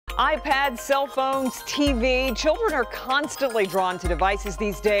iPads, cell phones, TV. Children are constantly drawn to devices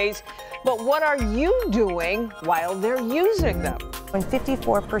these days. But what are you doing while they're using them? In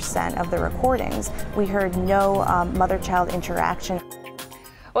 54% of the recordings, we heard no mother-child interaction.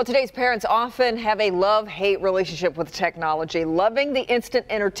 Well, today's parents often have a love-hate relationship with technology, loving the instant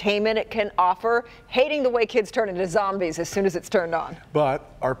entertainment it can offer, hating the way kids turn into zombies as soon as it's turned on.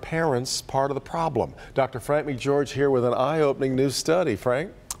 But are parents part of the problem? Dr. Frank McGeorge here with an eye-opening new study.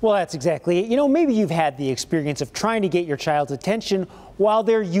 Frank? Well, that's exactly it. You know, maybe you've had the experience of trying to get your child's attention while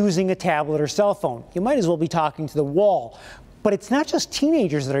they're using a tablet or cell phone. You might as well be talking to the wall. But it's not just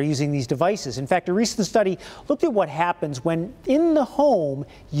teenagers that are using these devices. In fact, a recent study looked at what happens when, in the home,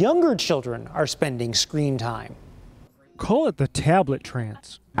 younger children are spending screen time. Call it the tablet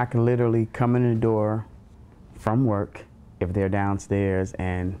trance. I can literally come in the door from work if they're downstairs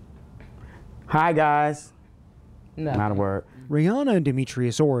and, hi guys, not a word. Rihanna and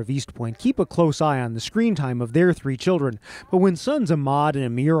Demetrius Orr of East Point keep a close eye on the screen time of their 3 children. But when sons Ahmad and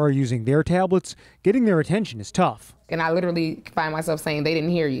Amir are using their tablets, getting their attention is tough. And I literally find myself saying, they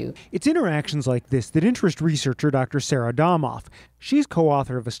didn't hear you. It's interactions like this that interest researcher Dr. Sarah Domoff. She's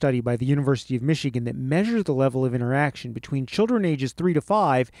co-author of a study by the University of Michigan that measures the level of interaction between children ages 3 to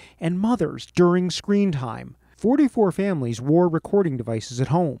 5 and mothers during screen time. 44 families wore recording devices at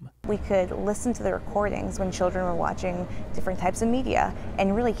home. We could listen to the recordings when children were watching different types of media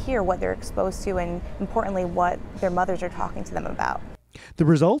and really hear what they're exposed to and, importantly, what their mothers are talking to them about. The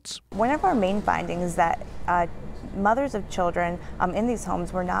results? One of our main findings is that mothers of children in these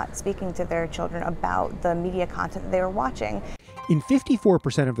homes were not speaking to their children about the media content that they were watching. In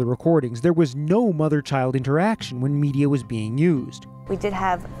 54% of the recordings, there was no mother-child interaction when media was being used. We did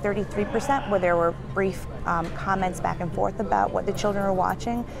have 33% where there were brief comments back and forth about what the children were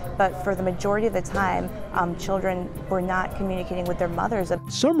watching, but for the majority of the time, children were not communicating with their mothers.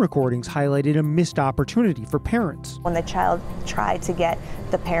 Some recordings highlighted a missed opportunity for parents. When the child tried to get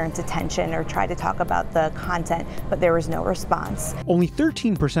the parent's attention or tried to talk about the content, but there was no response. Only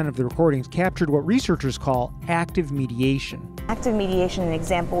 13% of the recordings captured what researchers call active mediation. Active mediation, an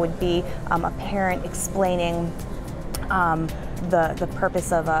example would be a parent explaining the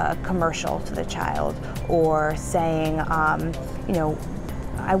purpose of a commercial to the child, or saying, you know,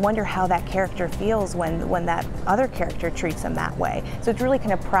 I wonder how that character feels when that other character treats them that way. So it's really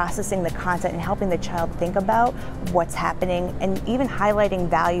kind of processing the content and helping the child think about what's happening and even highlighting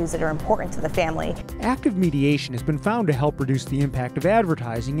values that are important to the family. Active mediation has been found to help reduce the impact of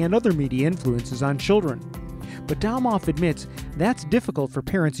advertising and other media influences on children. But Domoff admits that's difficult for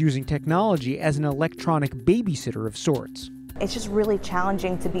parents using technology as an electronic babysitter of sorts. It's just really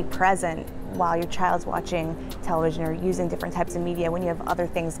challenging to be present while your child's watching television or using different types of media when you have other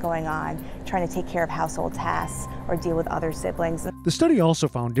things going on, trying to take care of household tasks or deal with other siblings. The study also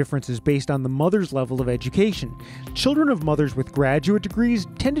found differences based on the mother's level of education. Children of mothers with graduate degrees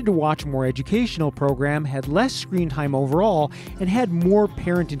tended to watch more educational program, had less screen time overall, and had more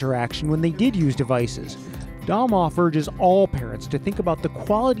parent interaction when they did use devices. Domoff urges all parents to think about the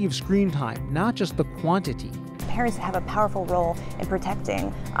quality of screen time, not just the quantity. Parents have a powerful role in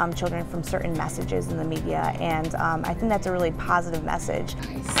protecting children from certain messages in the media, and I think that's a really positive message.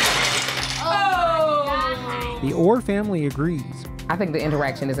 Oh! The Orr family agrees. I think the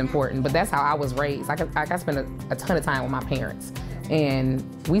interaction is important, but that's how I was raised. I spent a ton of time with my parents, and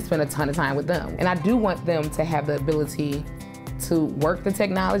we spent a ton of time with them. And I do want them to have the ability to work the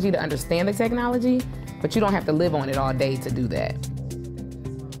technology, to understand the technology, but you don't have to live on it all day to do that.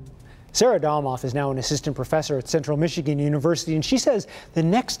 Sarah Domoff is now an assistant professor at Central Michigan University, and she says the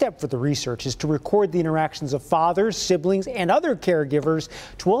next step for the research is to record the interactions of fathers, siblings, and other caregivers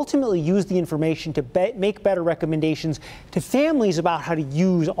to ultimately use the information to make better recommendations to families about how to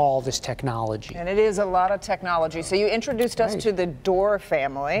use all this technology. And it is a lot of technology. So you introduced us to the Dorr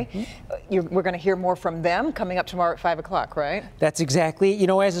family. We're going to hear more from them coming up tomorrow at 5 o'clock, right? That's exactly, you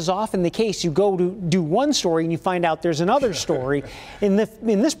know, as is often the case, you go to do one story and you find out there's another story. In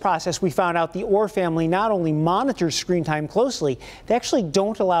this process, we found out the Orr family not only monitors screen time closely, they actually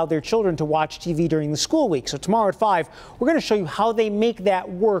don't allow their children to watch TV during the school week. So tomorrow at 5, we're going to show you how they make that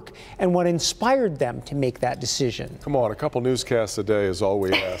work and what inspired them to make that decision. Come on, a couple newscasts a day is all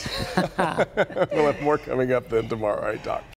we ask. We'll have more coming up then tomorrow, right, Doc?